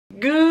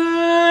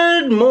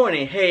Good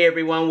morning. Hey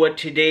everyone, what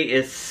today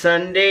is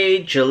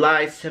Sunday,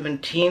 July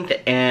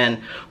 17th, and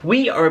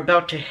we are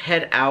about to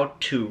head out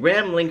to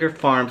Remlinger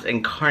Farms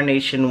in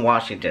Carnation,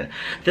 Washington.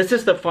 This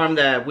is the farm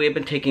that we've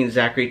been taking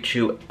Zachary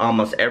to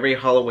almost every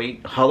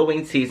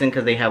Halloween season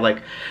because they have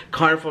like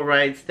carnival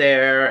rides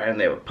there and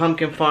they have a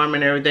pumpkin farm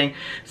and everything.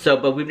 So,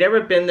 but we've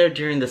never been there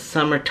during the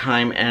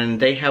summertime, and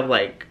they have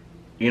like,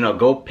 you know,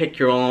 go pick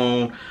your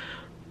own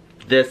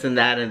this and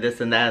that and this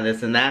and that and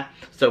this and that.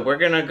 So we're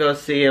gonna go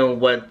see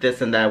what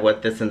this and that,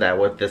 what this and that,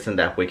 what this and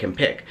that we can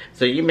pick.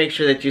 So you make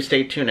sure that you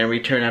stay tuned and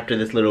return after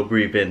this little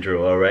brief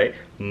intro, alright?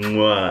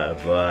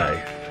 Mwah,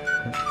 bye.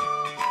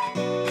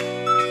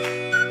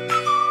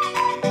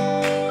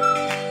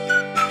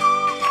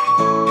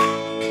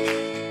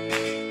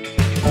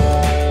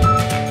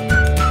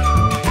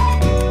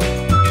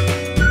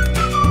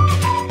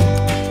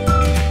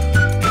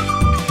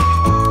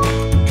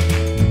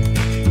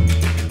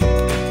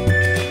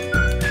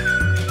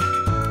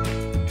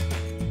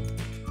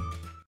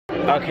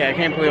 Okay, I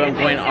can't believe I'm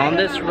going on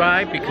this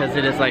ride because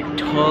it is like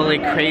totally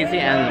crazy,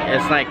 and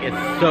it's like it's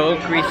so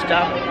greased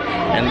up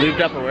and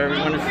lubed up, or whatever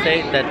you want to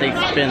say, that they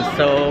spin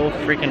so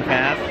freaking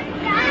fast.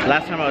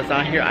 Last time I was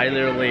on here, I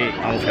literally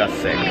almost got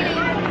sick.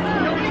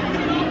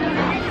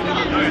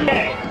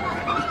 Hey.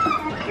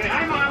 Say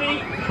hi, Mommy.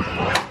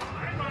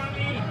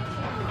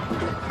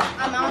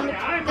 Hi, Mommy.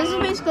 This is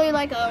basically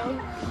like a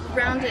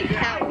rounded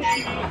couch.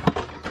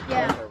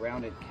 Yeah. A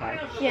rounded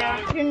couch. Yeah,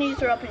 your knees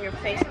are up in your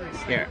face.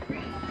 Here.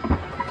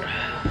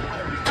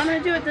 I'm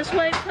gonna do it this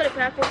way, put it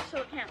backwards so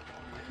it can't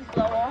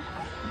blow off.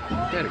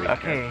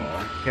 Okay,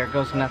 here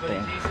goes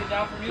nothing. Sit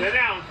down. Sit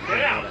down. Sit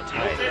down.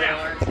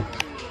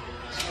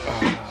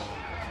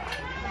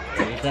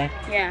 Ready, Zach?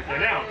 Yeah. Sit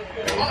down.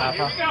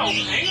 Papa?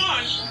 Hang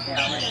on.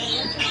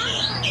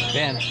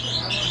 Ben.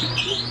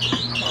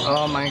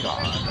 Oh my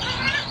god.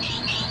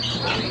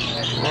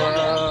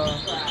 Whoa.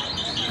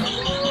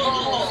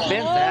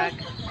 Spin, Zach.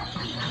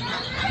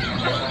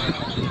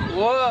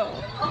 Whoa.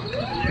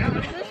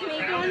 Is this me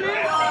doing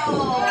this?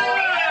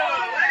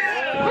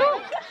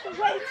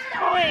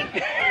 Going.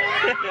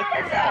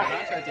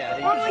 Oh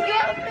my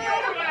god,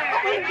 oh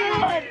my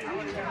god!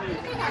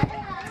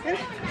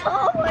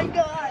 Oh my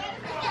god!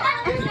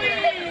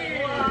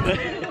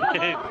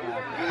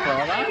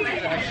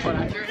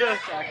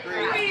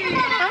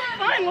 I'm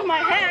fine with my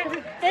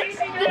head. It's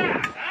I'm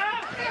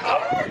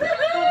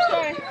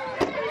sorry.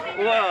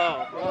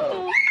 Whoa.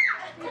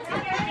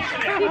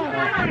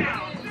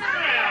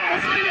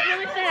 Let's do it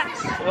really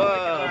fast.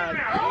 Whoa.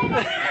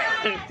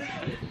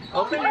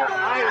 Open your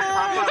eyes,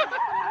 Papa.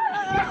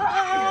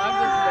 I'm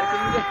just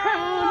looking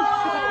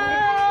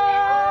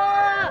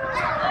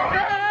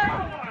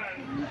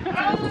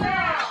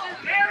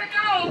There it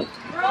goes.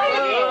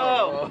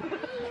 Whoa.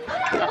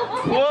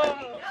 Whoa.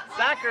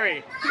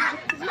 Zachary.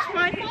 Is this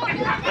my fault?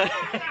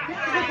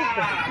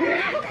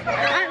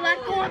 I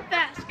like going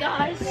fast,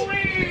 guys.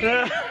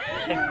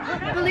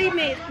 Believe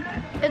me,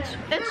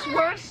 it's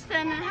worse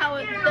than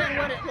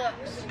what it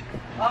looks.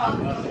 Let's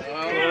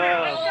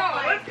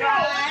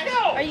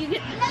go. Are you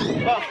getting?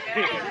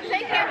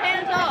 Take your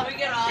hands off. Take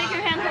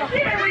your hands off.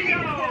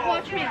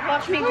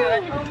 Watch me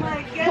good.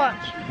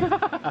 Watch.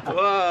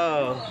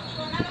 Whoa.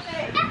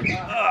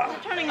 Is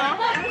it turning off?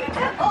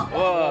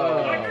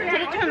 Whoa.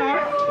 Did it turn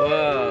off?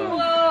 Whoa.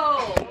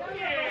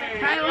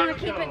 I want to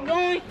keep it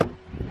going.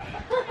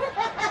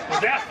 Was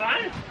that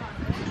fun?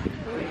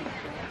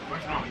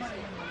 Where's Mommy?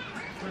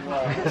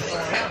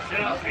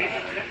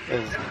 This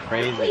is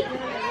crazy.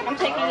 I'm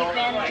taking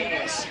advantage of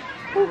this.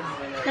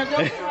 Now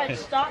don't try to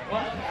stop me.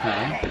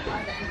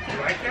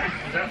 Right there?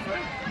 Is that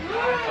fun?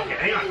 Okay,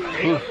 hang on.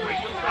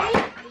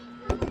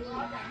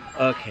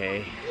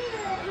 Okay.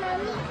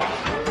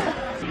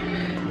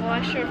 Well,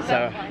 I sure So,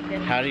 felt like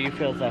it. how do you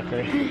feel,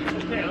 Zachary?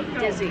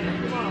 Dizzy.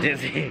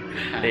 Dizzy.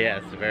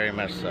 Yes, very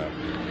much so.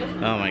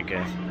 Oh my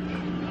goodness.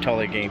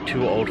 Totally getting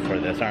too old for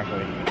this, aren't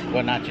we?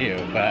 Well, not you,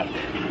 but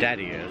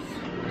Daddy is.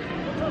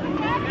 And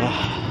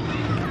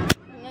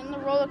then the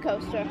roller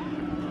coaster.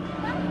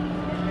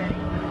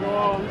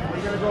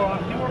 We're gonna go on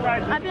 2 more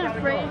rides. I've been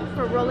afraid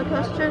for roller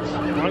coasters.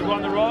 You wanna go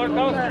on the roller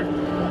coaster?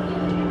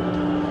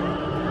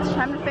 It's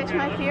time to fix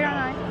my fear, and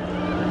I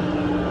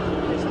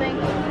just think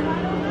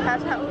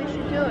that's how we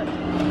should do it.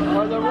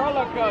 Or the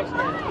roller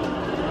coaster?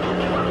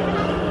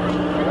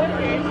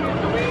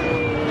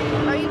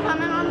 Are you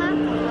coming on that?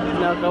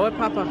 No, go with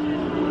Papa.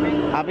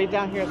 I'll be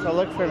down here, so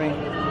look for me.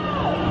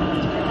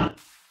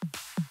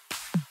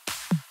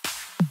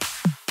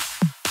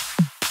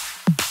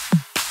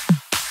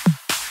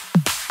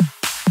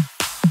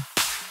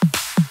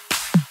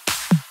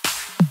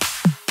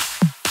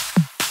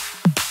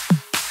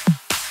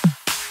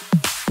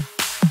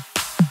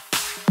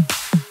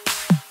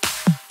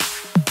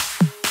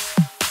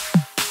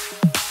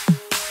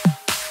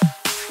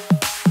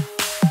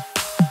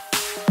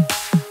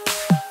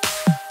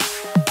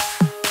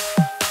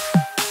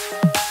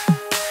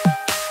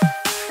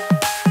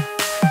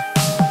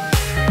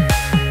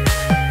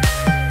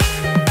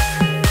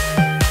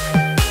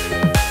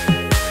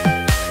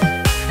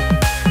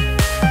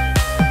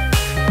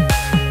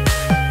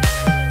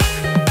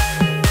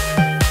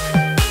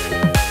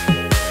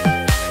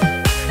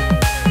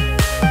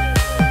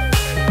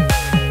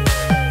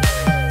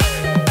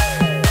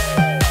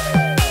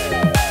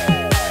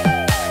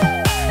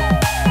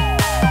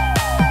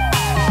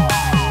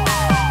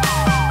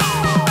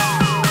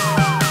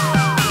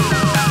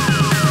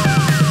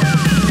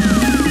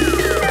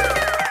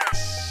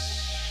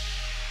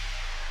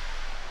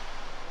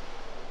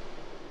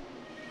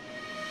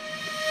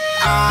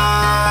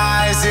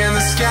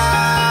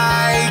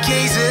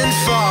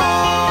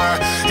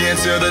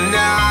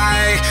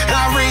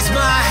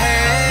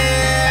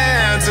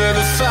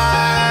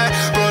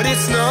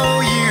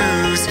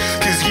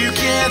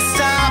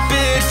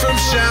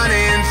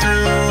 shining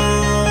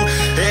through.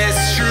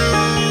 It's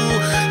true,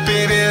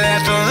 baby,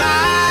 let the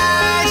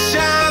light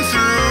shine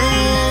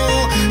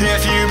through.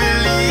 If you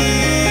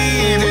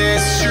believe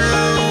it's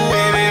true,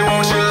 baby,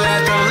 won't you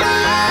let the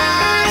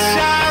light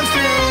shine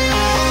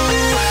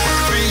through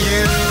for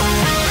you.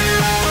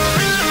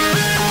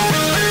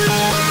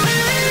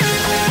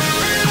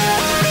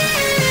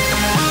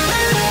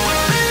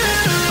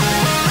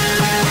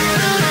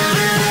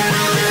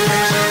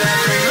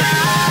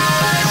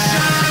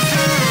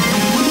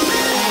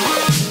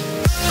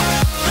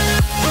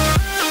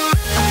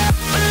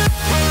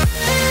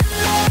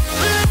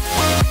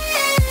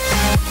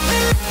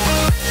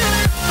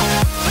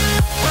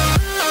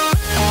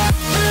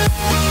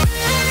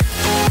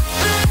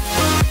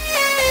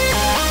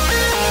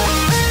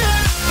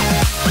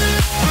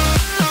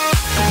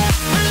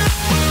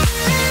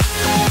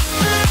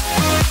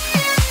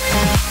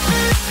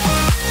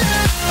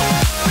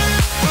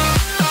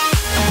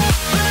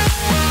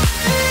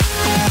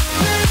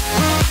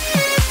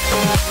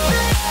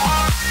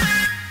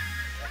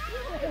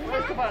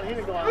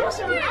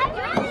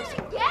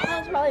 That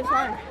was probably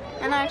fun.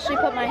 And I actually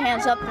put my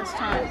hands up this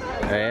time.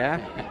 Oh, yeah?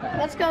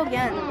 Let's go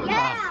again.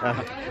 Are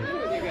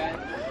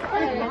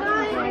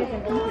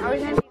we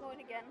going to be going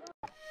again?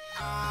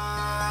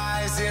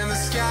 Eyes in the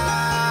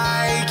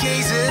sky,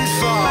 gazing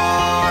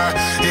far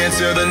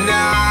into the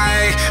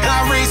night.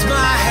 I raise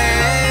my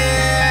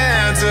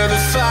hand to the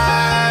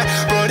fire,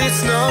 but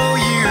it's no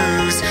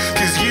use,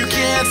 'cause you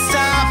can't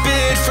stop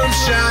it from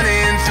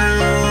shining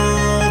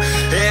through.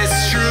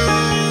 It's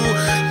true,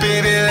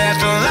 baby, let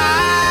the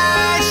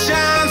light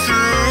shine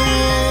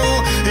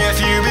through. If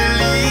you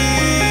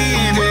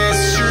believe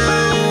it's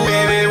true,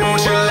 baby,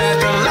 won't you let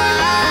the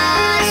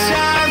light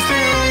shine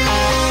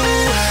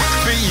through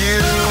for you.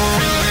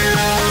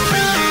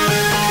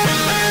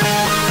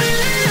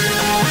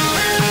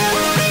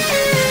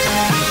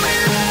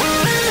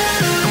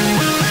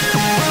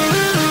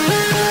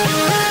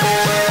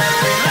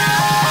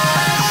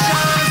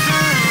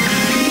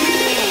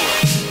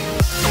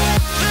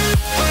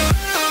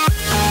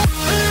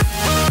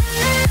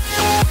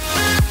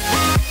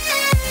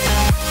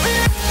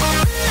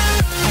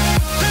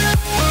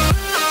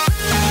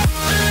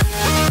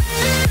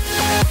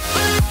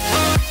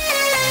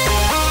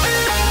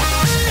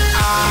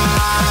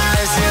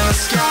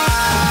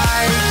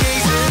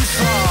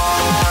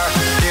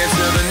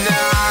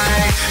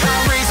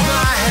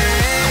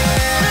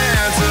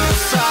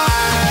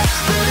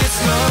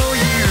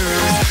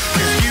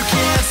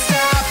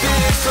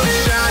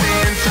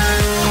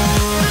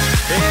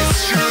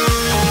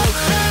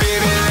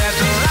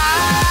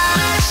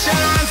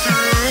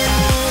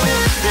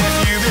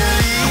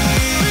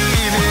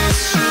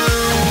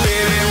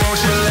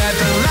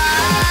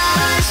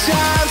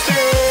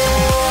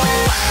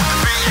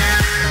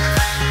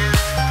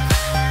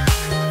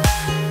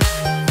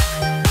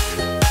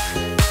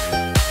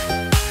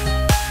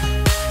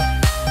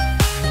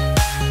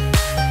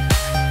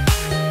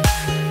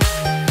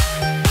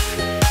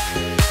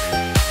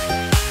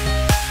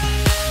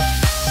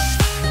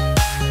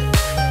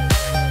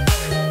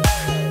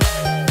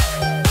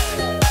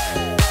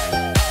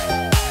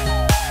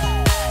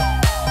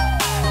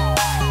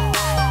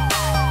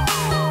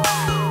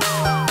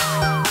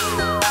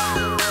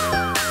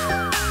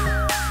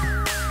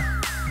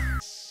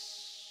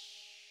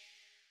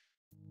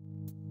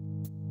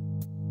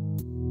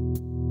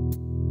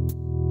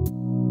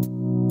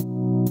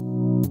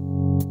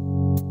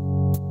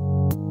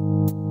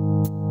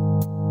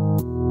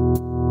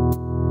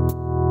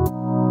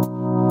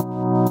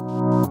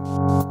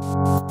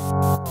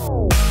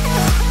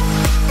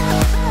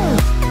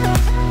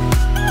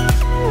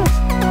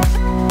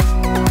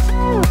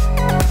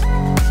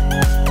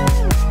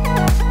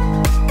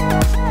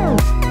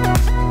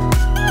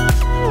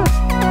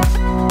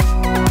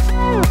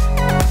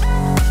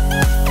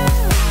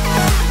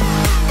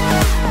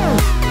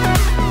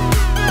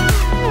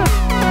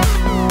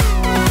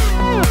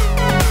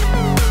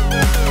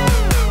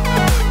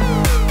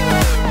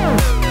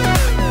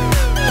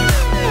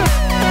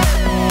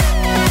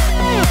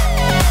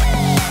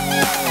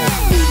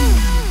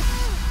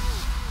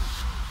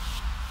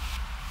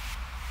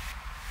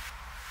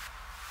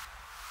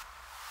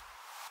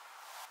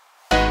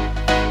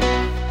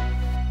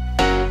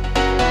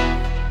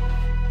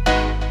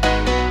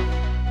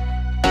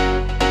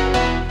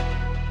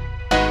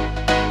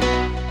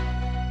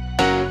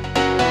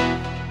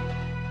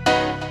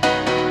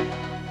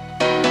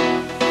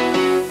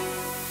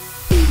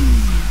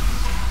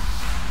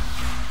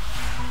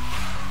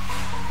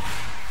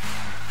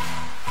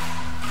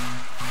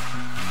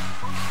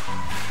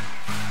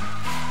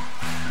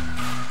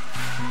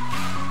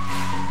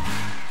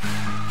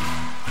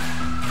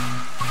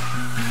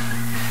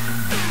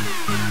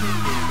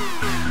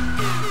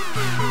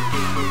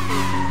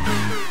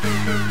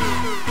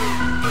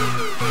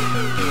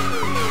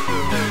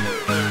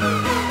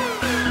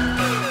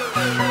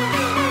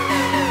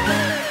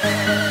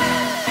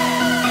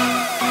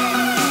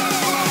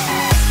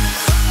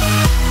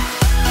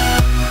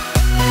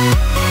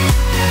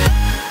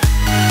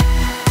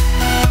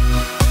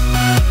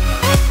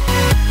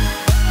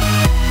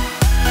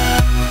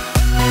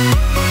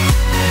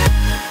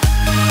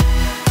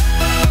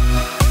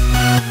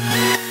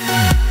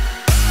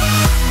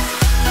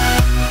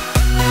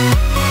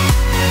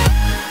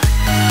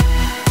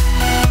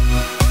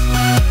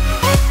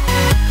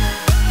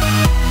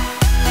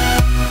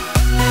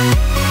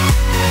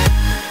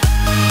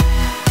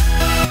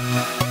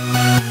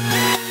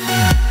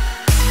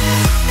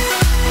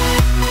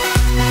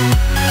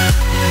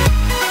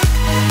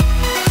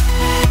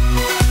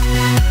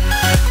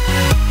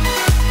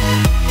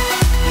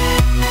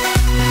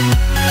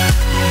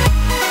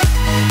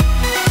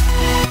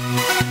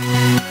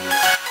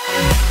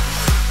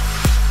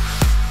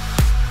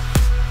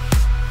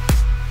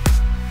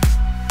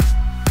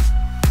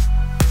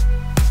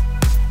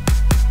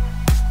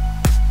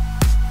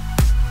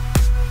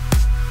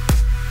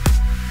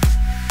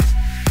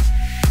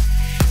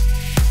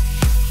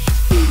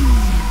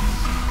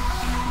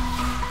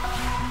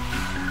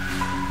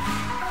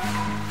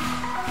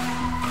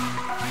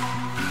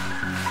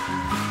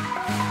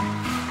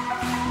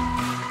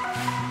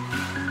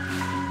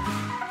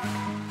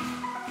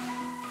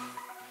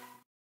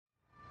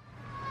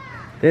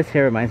 This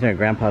here reminds me of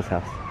Grandpa's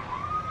house.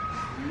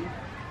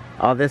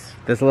 All this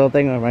little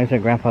thing reminds me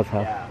of Grandpa's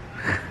house. Yeah.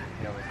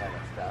 He always had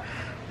that stuff.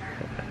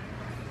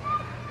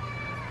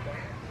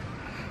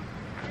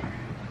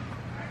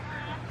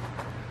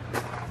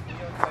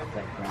 It's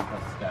like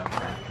Grandpa's stuff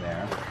back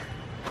there.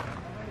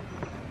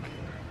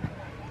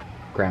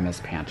 Grandma's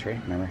pantry.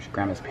 Remember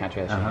Grandma's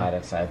pantry that she had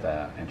outside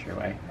the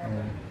entryway?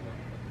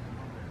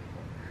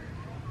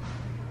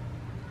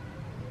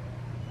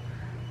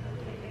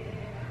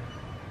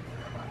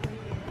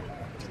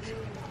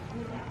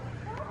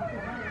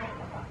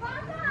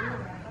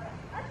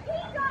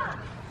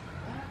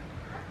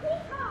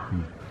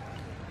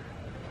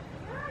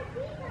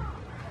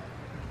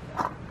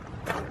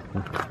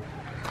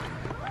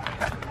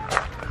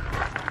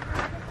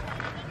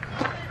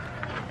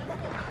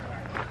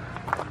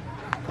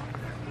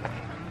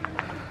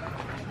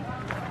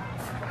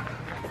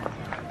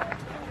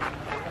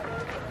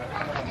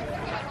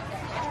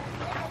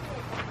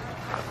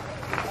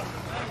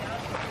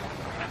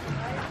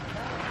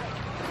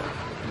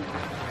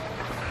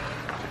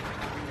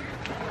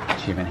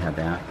 She even had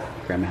that.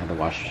 Grandma had the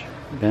wash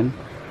bin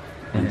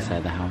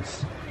inside the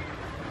house.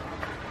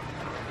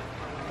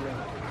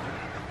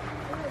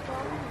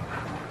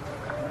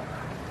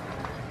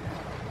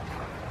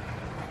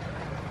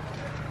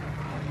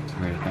 It's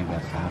weird to think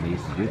that's how they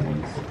used to do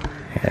things.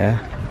 Yeah.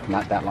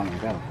 Not that long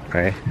ago.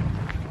 Right.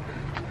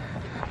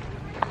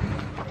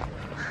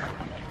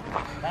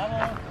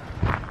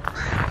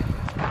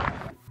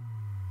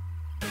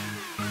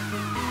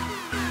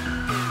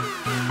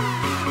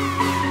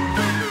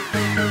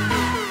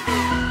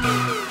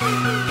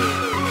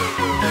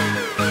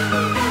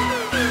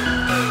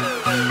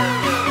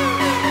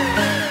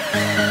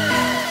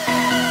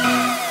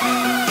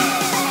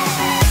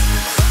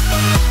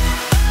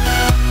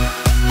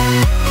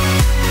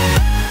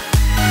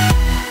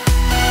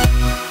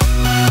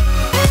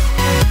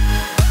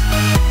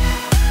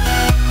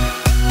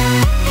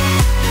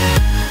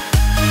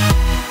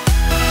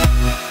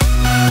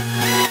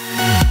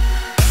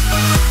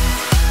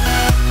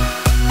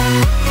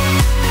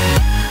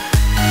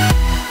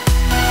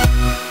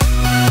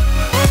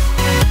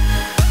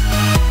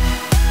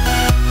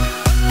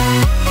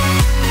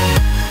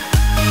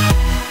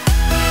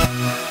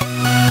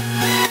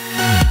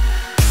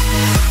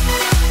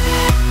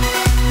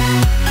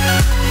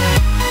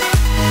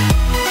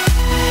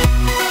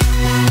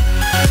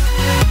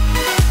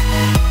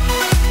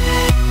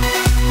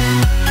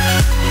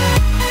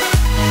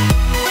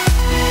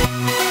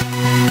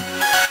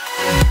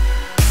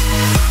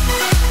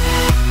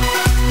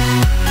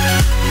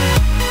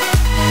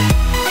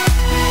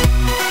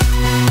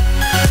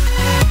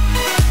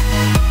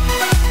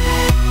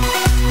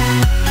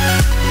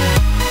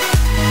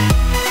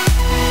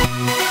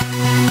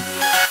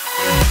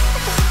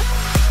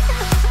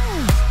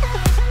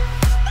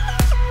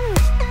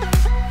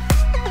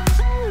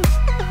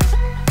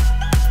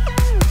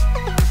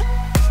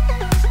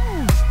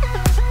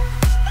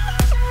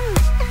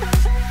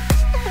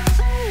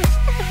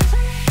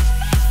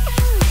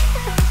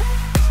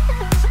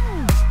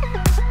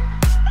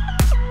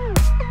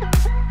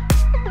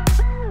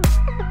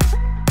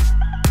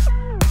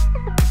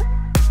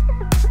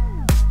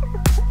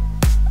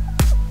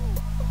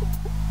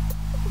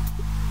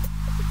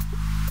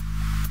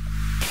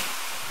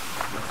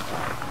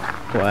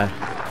 What?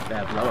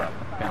 That blow up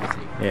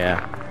fancy. Yeah.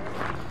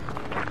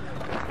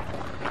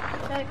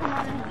 Daddy, come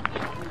on in.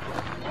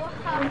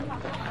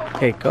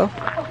 Okay, go.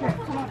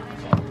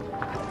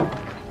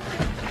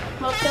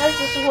 Upstairs,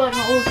 this is what an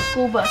old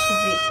school bus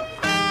would be.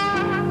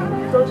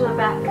 Go to the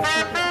back.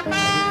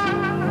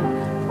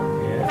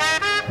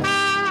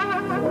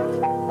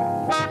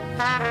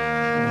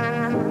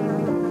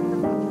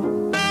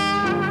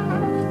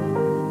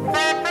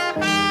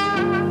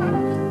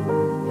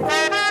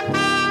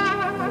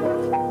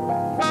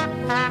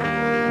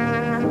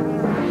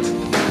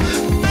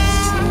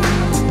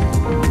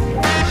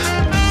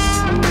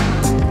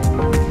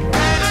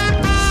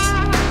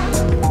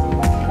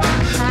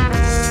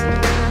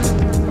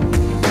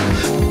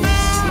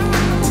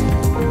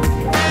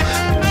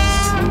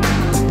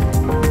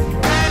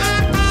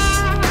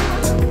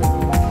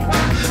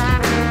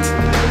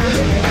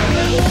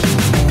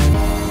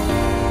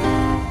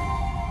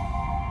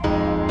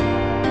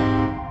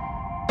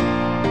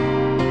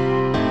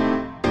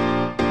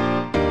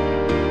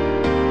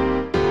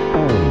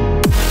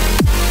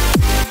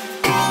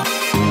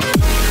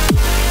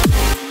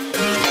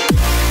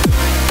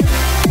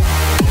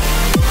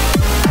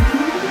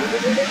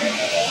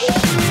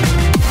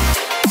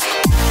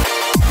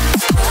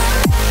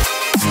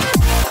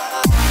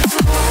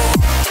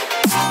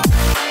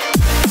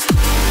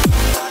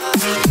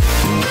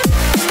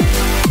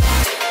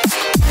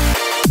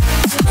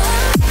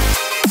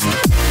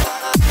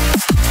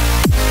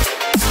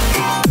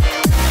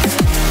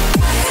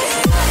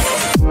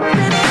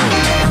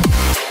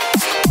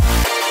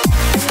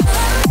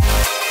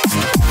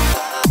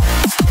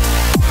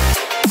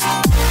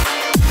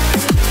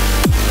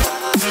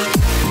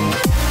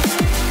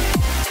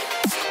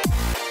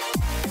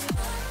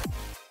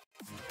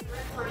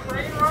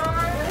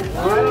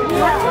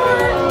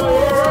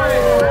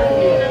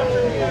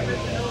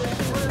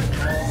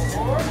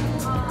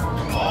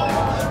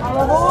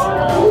 Okay.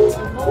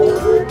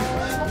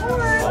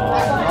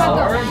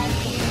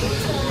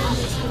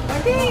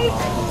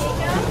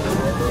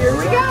 Here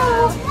we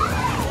go.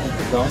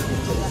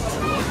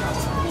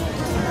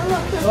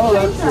 Oh,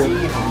 that's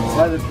good.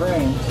 By the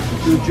train.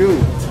 Choo-choo.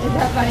 Is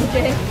that funny,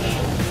 Jay?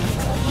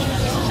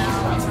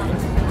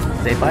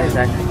 Say bye,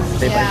 Zach.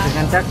 Say bye to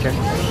Syntact.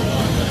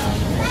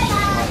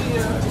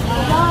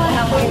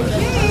 How are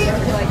you?